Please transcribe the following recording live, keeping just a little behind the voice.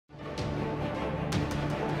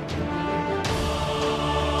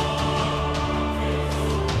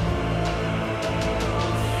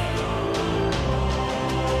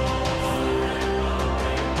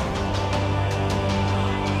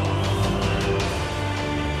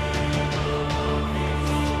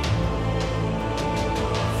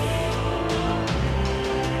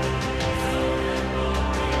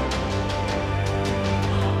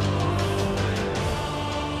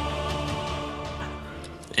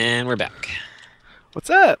And we're back. What's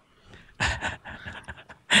up?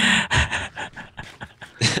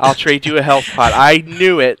 I'll trade you a health pot. I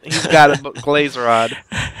knew it. He's got a glaze rod.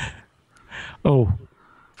 Oh.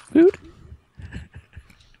 Food?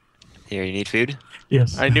 Here, you need food?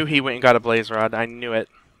 Yes. I knew he went and got a blaze rod. I knew it.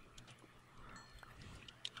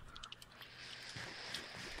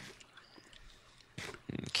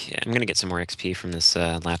 Okay, I'm gonna get some more XP from this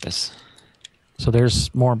lapis. So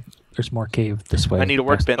there's more cave this way. I need a Oh,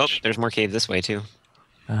 workbench. there's more cave this way too.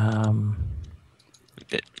 A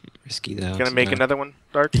bit risky though. Gonna make another one,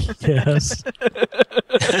 Dark? Yes.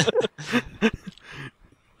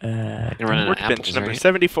 You're running out of Workbench apples, number right?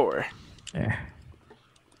 74. There.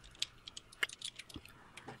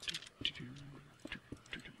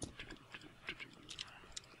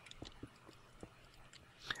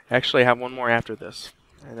 Actually, I have one more after this,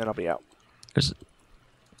 and then I'll be out.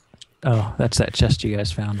 Oh, that's that chest you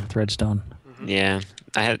guys found with redstone. Yeah,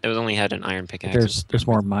 it only had an iron pickaxe. There's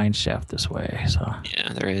more mine shaft this way, so.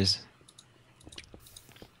 Yeah, there is.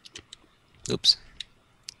 Oops.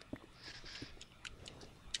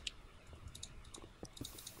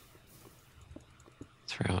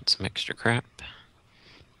 Throw out some extra crap.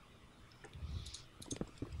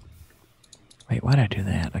 Wait, why did I do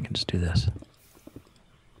that? I can just do this.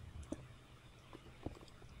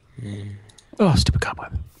 Oh, stupid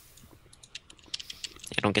cobweb. Yeah,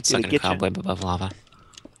 don't get stuck in a cobweb above lava.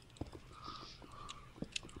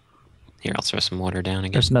 Here, I'll throw some water down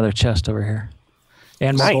again. There's another chest over here.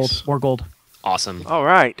 And more gold. More gold. Awesome. All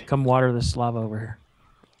right. Come water this lava over here.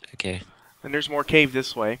 Okay. And there's more cave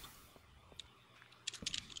this way.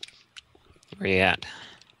 Where you at?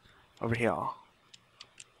 Over here.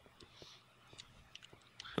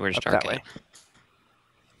 Where's Up Dark that at? way.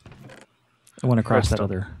 I went across that Redstone.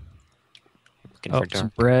 other. Looking Oh, for Dark.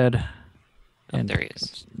 some bread. Oh, And there he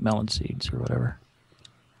is. melon seeds or whatever.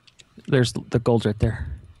 There's the gold right there.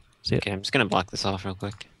 See it? Okay, I'm just gonna block this off real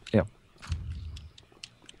quick. Yep.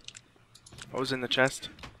 What was in the chest?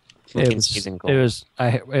 Looking seeds and gold.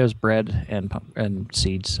 It was bread and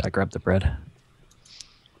seeds. I grabbed the bread.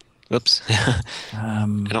 Oops. I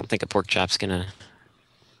Um, don't think a pork chop's gonna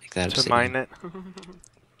make that To obsidian. mine it.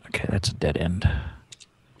 okay, that's a dead end.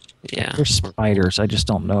 Yeah. There's spiders. I just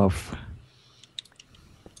don't know if.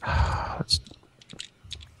 It's,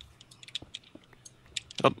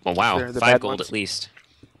 Oh, wow. They're the 5 bad gold ones. at least.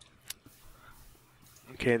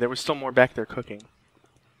 Okay, there was still more back there cooking.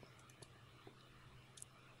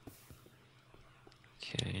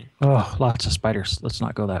 Okay. oh, lots of spiders. Let's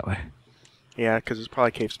not go that way. Yeah, because it's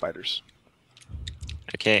probably cave spiders.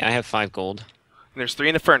 Okay, I have 5 gold. And there's 3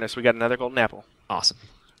 in the furnace. We got another golden apple. Awesome.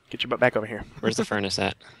 Get your butt back over here. Where's the furnace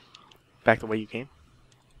at? Back the way you came.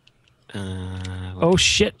 Oh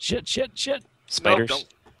shit! Shit! Spiders? don't.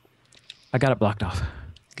 I got it blocked off.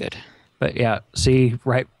 Good. But yeah, see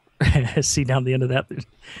right, see down the end of that.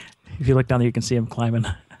 If you look down there, you can see him climbing.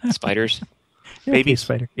 Spiders? Yeah, Baby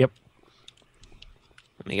spider. Yep.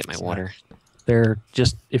 Let me get my water. They're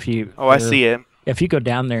just if you. Oh, I see it. If you go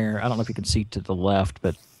down there, I don't know if you can see to the left,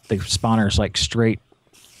 but the spawner's like straight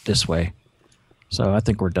this way. So I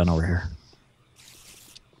think we're done over here.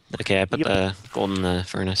 Okay, I put the gold in the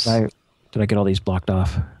furnace. Did I get all these blocked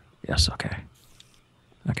off? Yes. Okay.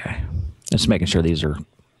 Okay. Just making sure these are.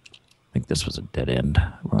 I think this was a dead end.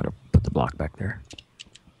 We're going to put the block back there.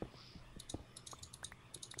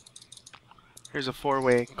 Here's a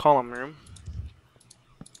 4-way column room.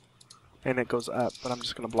 And it goes up, but I'm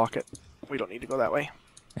just going to block it. We don't need to go that way.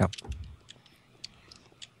 Yep.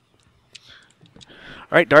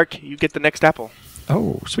 Alright, Dark, you get the next apple.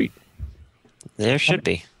 Oh, sweet. There should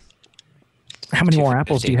be. How many 2 more for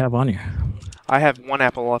apples do 50. you have on you? I have 1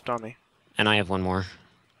 apple left on me. And I have 1 more.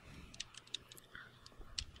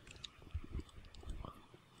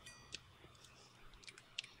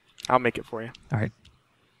 I'll make it for you. All right.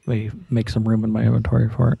 Let me make some room in my inventory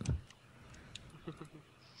for it.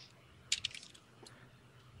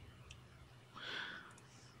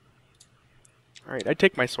 Alright, I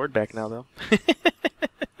take my sword back now, though.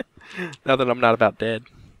 Now that I'm not about dead.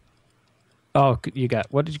 Oh, you got.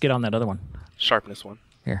 What did you get on that other one? Sharpness 1.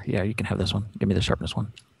 Here, yeah, you can have this one. Give me the sharpness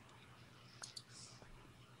one.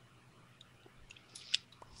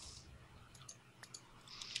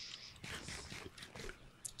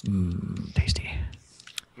 Mmm, tasty.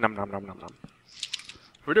 Nom nom nom nom nom.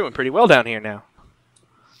 We're doing pretty well down here now.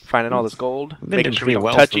 Finding all this gold. We've been Making doing sure we pretty don't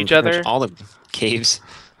well touch from each pretty much other. all the caves.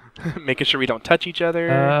 Making sure we don't touch each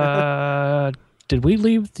other. Did we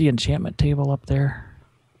leave the enchantment table up there?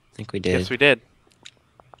 I think we did. Yes, we did.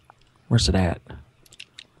 Where's it at?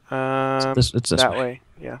 It's this that way. way.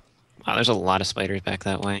 Yeah. Wow, there's a lot of spiders back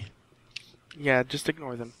that way. Yeah, just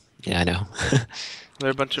ignore them. Yeah, I know.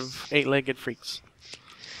 They're a bunch of 8-legged freaks.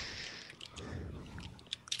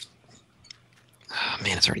 Oh,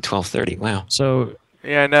 man, it's already 12:30. Wow. So,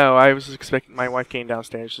 Yeah, I know. I was expecting. My wife came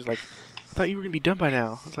downstairs. She's like, "I thought you were gonna be done by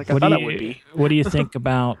now." I was like, "I thought I would be." what do you think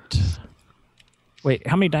about? Wait,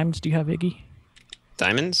 how many diamonds do you have, Iggy?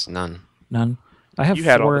 Diamonds? None. None. I have You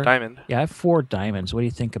 4. had all the diamond. Yeah, I have 4 diamonds. What do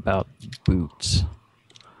you think about boots?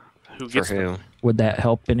 Who For gets who? them? Would that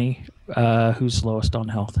help any? Who's lowest on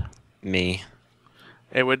health? Me.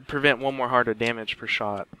 It would prevent 1 more heart of damage per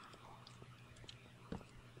shot.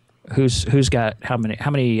 Who's got how many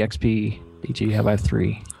XP do you have? I have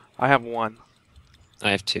 3. I have 1,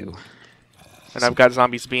 I have 2. and I've got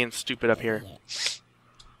zombies being stupid up here.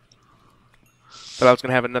 But I was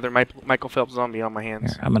gonna have another Michael Phelps zombie on my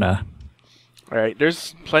hands. Here, I'm gonna. All right,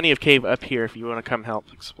 there's plenty of cave up here if you want to come help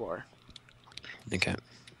explore. Okay.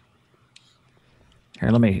 Here,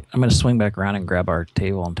 I'm gonna swing back around and grab our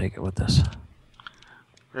table and take it with us.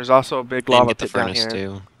 There's also a big And lava get the pit down furnace here.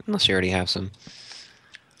 too, unless you already have some.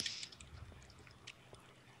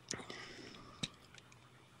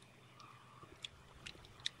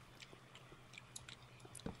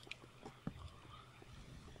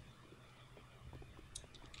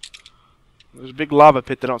 There's a big lava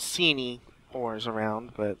pit that I don't see any ores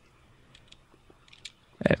around, but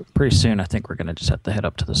Pretty soon, I think we're gonna just have to head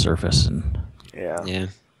up to the surface and yeah. Yeah.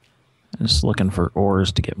 just looking for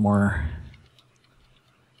ores to get more.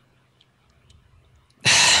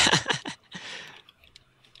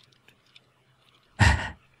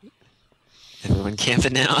 Everyone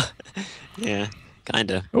camping now? Yeah,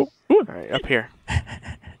 kinda. Oh, All right, up here.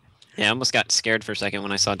 Yeah, I almost got scared for a second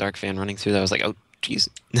when I saw Dark Fan running through that. I was like, oh, jeez.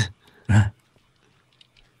 There's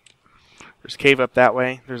cave up that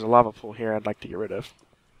way. There's a lava pool here I'd like to get rid of.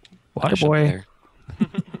 water Flash up boy. there.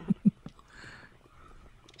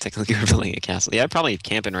 Technically, we're building a castle. Yeah, I'd probably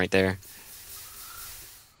camping right there.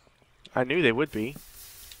 I knew they would be.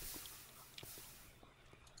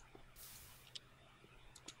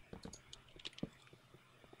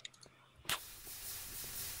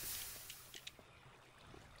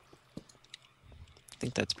 I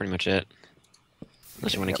think that's pretty much it.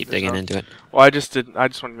 Unless you want to Yep, keep there's digging no- into it. Well, I just wanted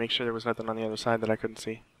to make sure there was nothing on the other side that I couldn't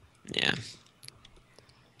see. Yeah.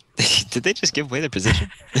 Did they just give away their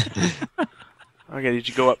position? Okay, did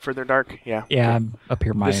you go up further, Dark? Yeah. Yeah, I'm up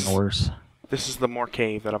here mining This- ores. This is the more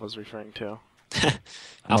cave that I was referring to.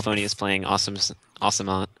 Alphony is playing Awesome Knots?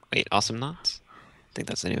 I think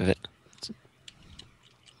that's the name of it.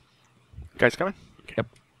 Guys coming?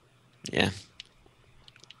 Yeah.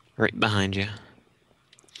 Right behind you.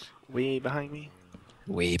 Way behind me.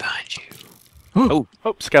 Way behind you. Oh.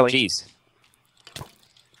 Oh, Skelly. Jeez.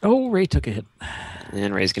 Oh, Ray took a hit.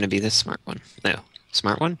 And Ray's gonna be the smart one. No.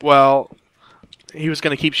 Smart one? Well, he was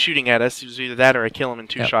going to keep shooting at us. It was either that or I kill him in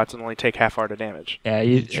 2 Yep. shots and only take half heart of damage. Yeah,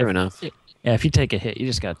 you. True enough. Yeah, if you take a hit, you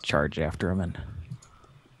just got to charge after him, and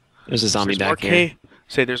There's a zombie There's more back here. cave.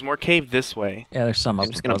 Say, there's more cave this way. yeah, there's some up.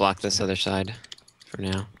 I'm just gonna above. block this other side for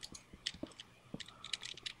now.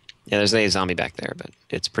 Yeah, there's a zombie back there, but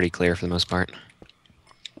it's pretty clear for the most part.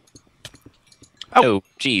 Oh,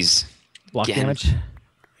 jeez. Block Again. damage.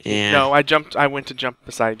 Yeah. No, I went to jump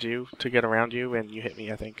beside you to get around you, and you hit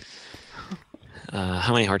me, I think.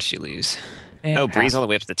 How many hearts did you lose? And Oh, Bree's half. all the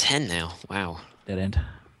way up to 10 now. Wow. Dead end.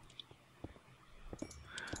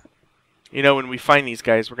 You know, when we find these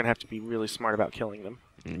guys, we're going to have to be really smart about killing them.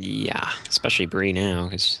 Yeah, especially Bree now,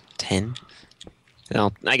 because 10.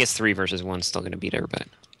 Well, I guess 3 versus 1 is still going to beat her, but Is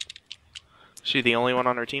she the only one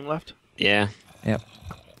on our team left? yeah. Yep.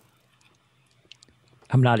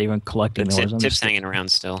 I'm not even collecting But ores. I'm Tip's just hanging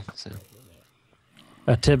around still. So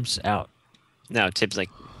Tibbs out. no, Tip's like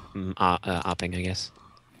opping, I guess.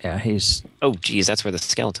 Yeah, he's. Oh, geez, that's where the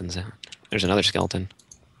skeleton's at. There's another skeleton.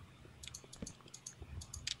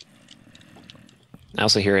 I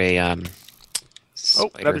also hear a Oh, spider.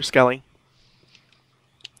 another Skelly.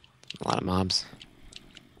 A lot of mobs.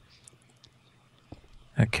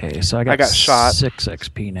 Okay, so I got got shot. 6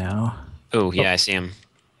 XP now. Oh, yeah, I see him.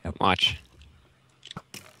 Yep. Watch.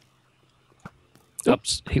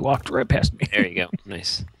 Oops, he walked right past me. There you go.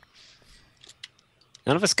 Nice.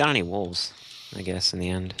 None of us got any wolves, I guess, in the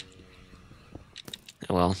end.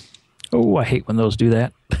 Oh, well. Oh, I hate when those do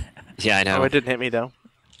that. Yeah, I know. Oh, it didn't hit me, though.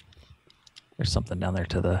 There's something down there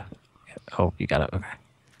to the. Oh, you got it. Okay.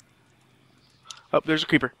 Oh, there's a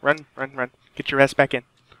creeper. Run, run, run. Get your ass back in.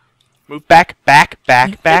 Move back, back,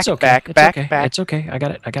 back, back, it's okay. back, it's back, okay. back. It's okay. I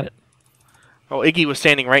got it. I got it. Oh, Iggy was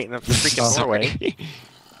standing right in the freaking Oh. doorway.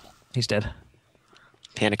 He's dead.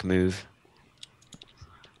 Panic move.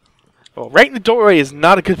 Well, right in the doorway is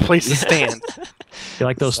not a good place to stand. You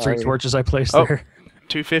like those Sorry. three torches I placed Oh. there?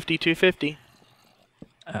 250, 250.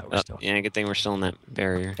 We're Oh, still. yeah, good thing we're still in that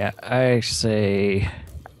barrier. Yeah, I say.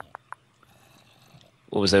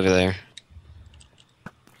 What was over there?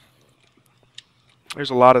 There's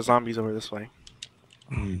a lot of zombies over this way.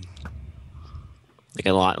 Like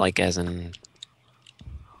a lot, like as in.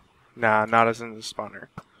 Nah, not as in the spawner.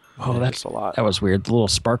 Oh, Just that's a lot. That was weird. The little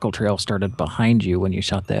sparkle trail started behind you when you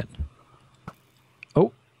shot that.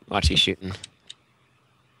 Oh, Watch, he's shooting.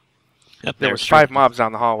 Yep, There was 5 mobs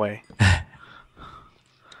down the hallway.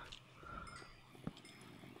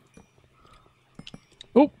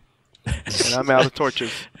 oh. And I'm out of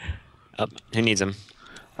torches. Oh, who needs him?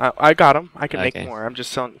 I got them. I can make Okay. more. I'm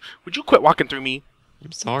just telling. Would you quit walking through me?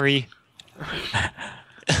 I'm sorry.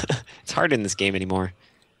 It's hard in this game anymore.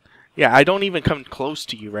 Yeah, I don't even come close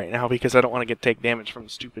to you right now because I don't want to take damage from the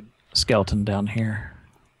stupid. Skeleton down here.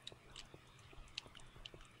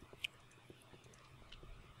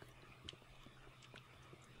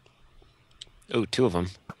 Oh, 2 of them.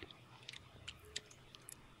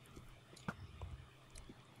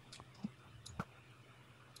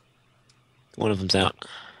 One of them's out.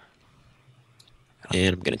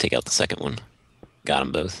 And I'm going to take out the second one. Got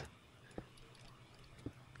them both.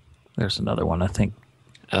 There's another one, I think.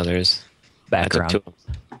 Oh, there's... Back I took around. 2 of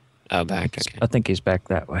them. Oh, back, okay. I think he's back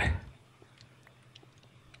that way.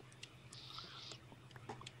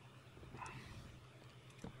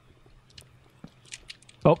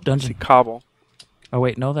 Oh, See dungeon. cobble. Oh,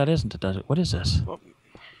 wait, no, that isn't a dungeon. What is this?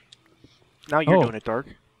 Now you're Oh. doing it, Dark.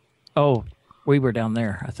 Oh, we were down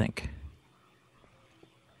there, I think.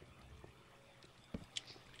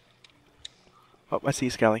 Oh, I see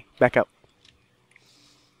you, Skelly. Back up.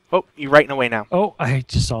 Oh, you're right in the way now. Oh, I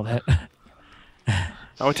just saw that.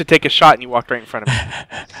 I went to take a shot and you walked right in front of me.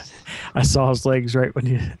 I saw his legs right when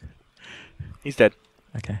you... He's dead.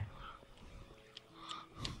 Okay.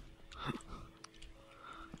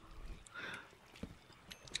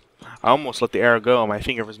 I almost let the arrow go. My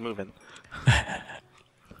finger was moving.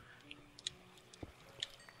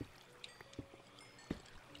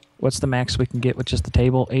 What's the max we can get with just the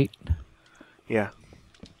table? 8? Yeah.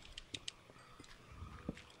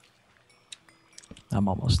 I'm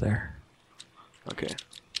almost there. Okay.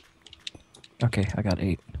 Okay, I got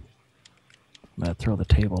 8. I'm going to throw the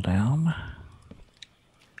table down.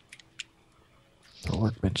 Throw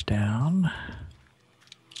workbench down.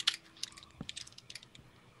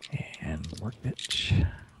 And workbench.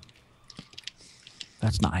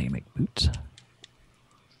 That's not how you make boots.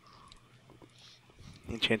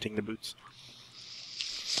 Enchanting the boots.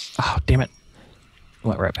 Oh, damn it.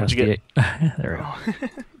 Went right past What'd the you 8. There we go.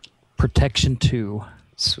 Protection 2.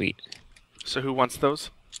 Sweet. So who wants those?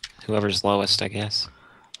 Whoever's lowest, I guess.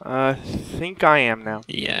 I think I am now.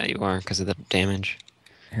 Yeah, you are, because of the damage.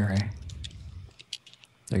 Here, eh?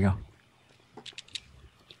 There you go.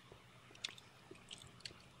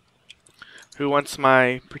 Who wants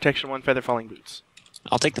my protection 1 feather falling boots?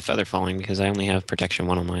 I'll take the feather falling, because I only have protection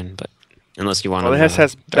 1 on mine, but... Unless you want Well, them,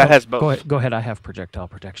 that has both. Go ahead. I have projectile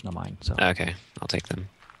protection on mine. So Okay, I'll take them.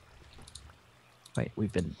 wait,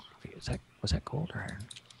 was that gold or iron?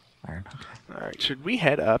 Iron. Okay. All right. Should we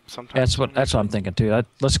head up sometime? That's what I'm thinking too.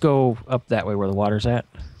 Let's go up that way where the water's at.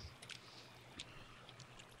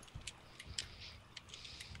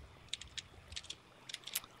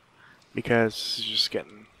 Because it's just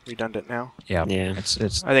getting redundant now. Yeah. Yeah.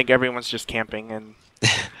 It's. I think everyone's just camping and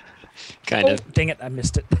Kind Oh, of. dang it! I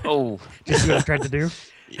missed it. Oh. You see what I tried to do?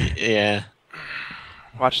 Yeah.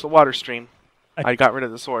 watch the water stream. I got rid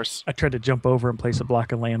of the source. I tried to jump over and place a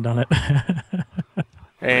block and land on it.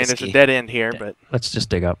 And it's Risky. a dead end here, but Let's just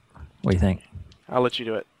dig up. What do you think? I'll let you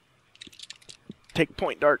do it. Take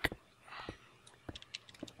point, Dark.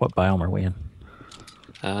 What biome are we in?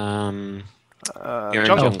 You're in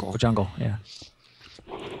jungle. jungle. Oh, jungle. Yeah.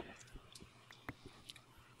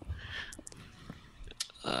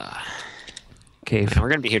 Cave. We're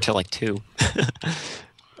gonna be here till like 2.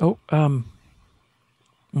 Oh, I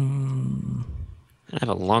have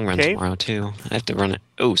a long run Cave? tomorrow too. I have to run it.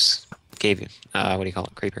 Oh, cave. What do you call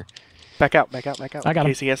it? Creeper. Back out, back out, back out. I got in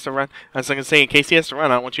him. case he has to run. I was going to say, in case he has to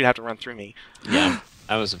run, I don't want you to have to run through me. Yeah.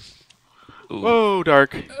 I was. Ooh. Whoa,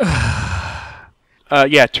 Dark.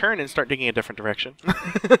 Yeah, turn and start digging a different direction.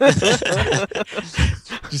 did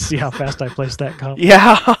you see how fast I placed that comp?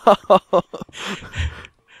 Yeah.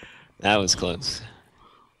 That was close.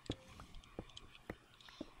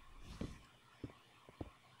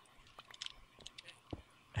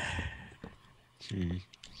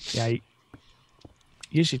 Yeah. I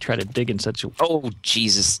usually try to dig in such a. Oh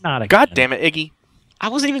Jesus! Not a. God damn it, Iggy. I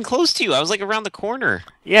wasn't even close to you. I was like around the corner.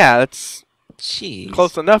 Yeah, that's Jeez.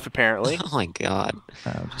 close enough, apparently. Oh my god.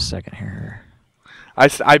 Just a second here.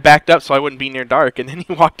 I backed up so I wouldn't be near dark, and then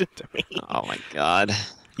he walked into me. Oh my god.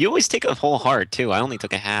 You always take a whole heart, too. I only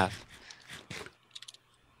took a half.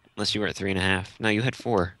 Unless you were at 3.5. No, you had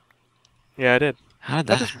 4. Yeah, I did. How did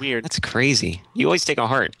That that? is weird. That's crazy. You always take a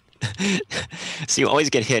heart. So you always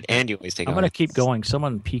get hit, and you always take a I'm heart. gonna keep going.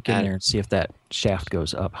 Someone peek in Add- there and see if that shaft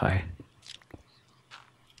goes up high.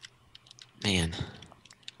 Man.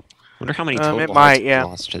 Wonder how many It total might, hearts we yeah.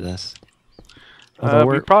 lost to this. Although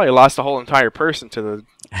We we're probably lost a whole entire person to the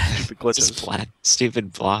stupid glitches. Just flat,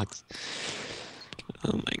 stupid blocks.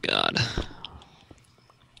 Oh my god.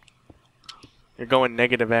 You're going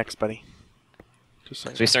 -X, buddy. Just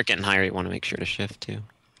saying. As we start getting higher, you want to make sure to shift, too.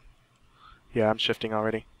 Yeah, I'm shifting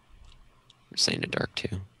already. We're staying to dark,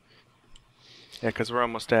 too. Yeah, because we're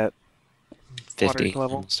almost at 50.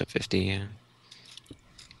 level. Almost at 50, yeah.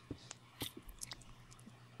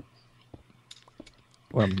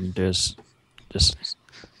 what I'm gonna do is just.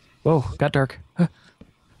 Whoa, got dark.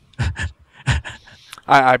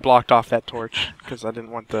 I blocked off that torch because I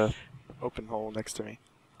didn't want the open hole next to me.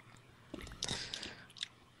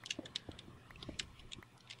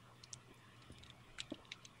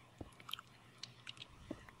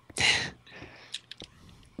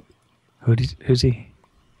 Who's he?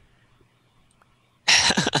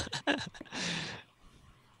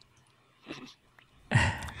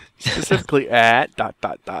 Specifically at ...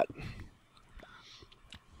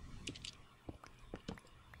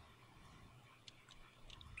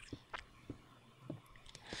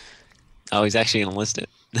 Oh, he's actually gonna list it.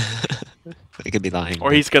 He could be lying.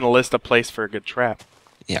 Or he's going to list a place for a good trap.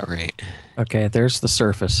 Yeah, right. Okay, there's the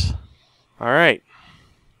surface. All right.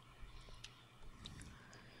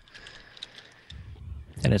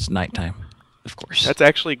 And it's nighttime. Of course. That's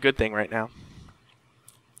actually a good thing right now.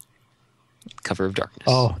 Cover of darkness.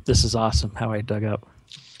 Oh, this is awesome how I dug up.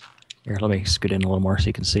 Here, let me scoot in a little more so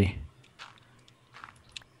you can see.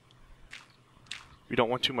 We don't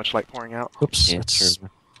want too much light pouring out. Oops, Yeah, let's sure.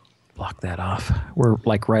 block that off. We're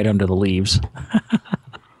like right under the leaves.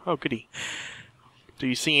 Oh, goody. Do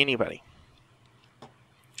you see anybody?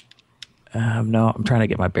 No, I'm trying to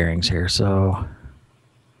get my bearings here. So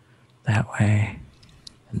that way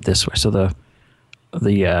and this way. So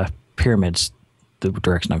the pyramid's the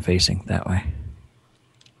direction I'm facing. That way.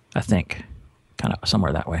 I think. Kind of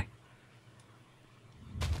somewhere that way.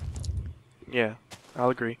 Yeah, I'll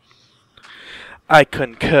agree. I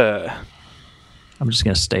concur. I'm just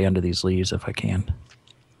going to stay under these leaves if I can.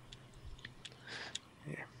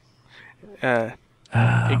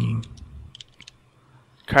 Iggy,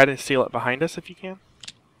 try to seal it behind us if you can.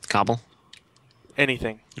 Cobble?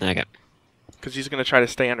 Anything. Okay. Because he's going to try to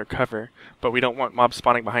stay under cover, but we don't want mobs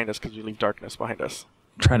spawning behind us because we leave darkness behind us.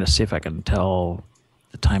 I'm trying to see if I can tell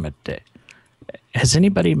the time of day. Has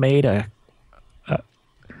anybody made a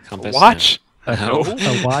Compass? Watch? No.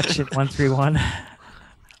 a watch at 131?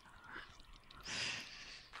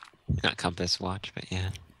 Not compass watch, but yeah.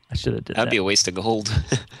 I should have did That'd that. be a waste of gold.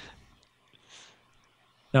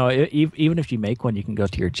 No, even if you make one, you can go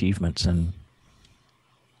to your achievements and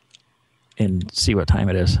see what time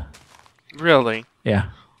it is. Really? Yeah.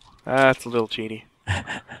 That's a little cheaty.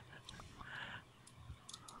 I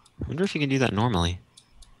wonder if you can do that normally.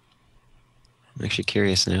 I'm actually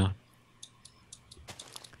curious now.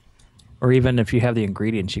 Or even if you have the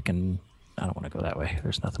ingredients, you can... I don't want to go that way.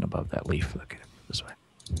 There's nothing above that leaf. Okay, this way.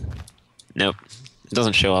 Nope. It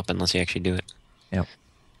doesn't show up unless you actually do it. Yep.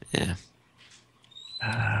 Yeah.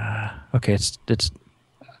 Okay, it's.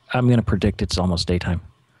 I'm going to predict it's almost daytime.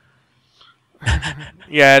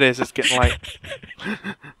 Yeah, it is. It's getting light.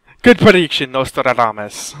 Good prediction,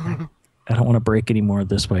 Nostradamus. I don't want to break any more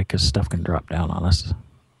this way because stuff can drop down on us.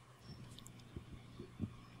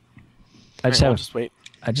 Alright, we'll just wait.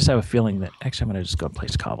 I just have a feeling that actually I'm going to just go and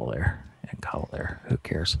place cobble there and cobble there. Who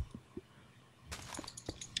cares?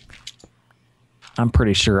 I'm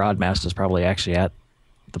pretty sure Oddmaster is probably actually at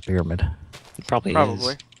the pyramid. It probably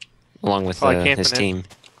Probably. is. Along with Probably camping his in. team.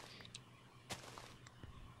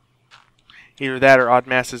 Either that or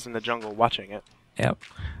Oddmass is in the jungle watching it. Yep.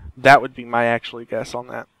 That would be my actual guess on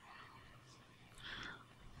that.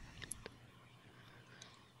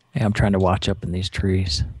 Yeah, I'm trying to watch up in these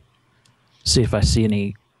trees. See if I see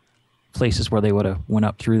any places where they would have went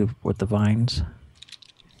up through with the vines.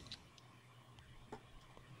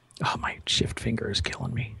 Oh, my shift finger is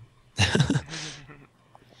killing me.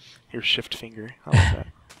 Your shift finger. I like that.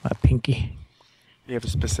 My pinky. You have a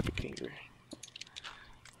specific finger.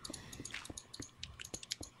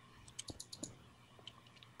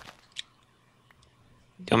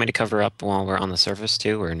 you want me to cover up while we're on the surface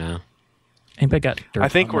too, or no? Anybody got dirt I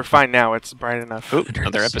think on we're the- fine now. It's bright enough. Oop,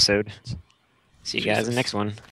 another episode. See you guys in the Jesus. next one.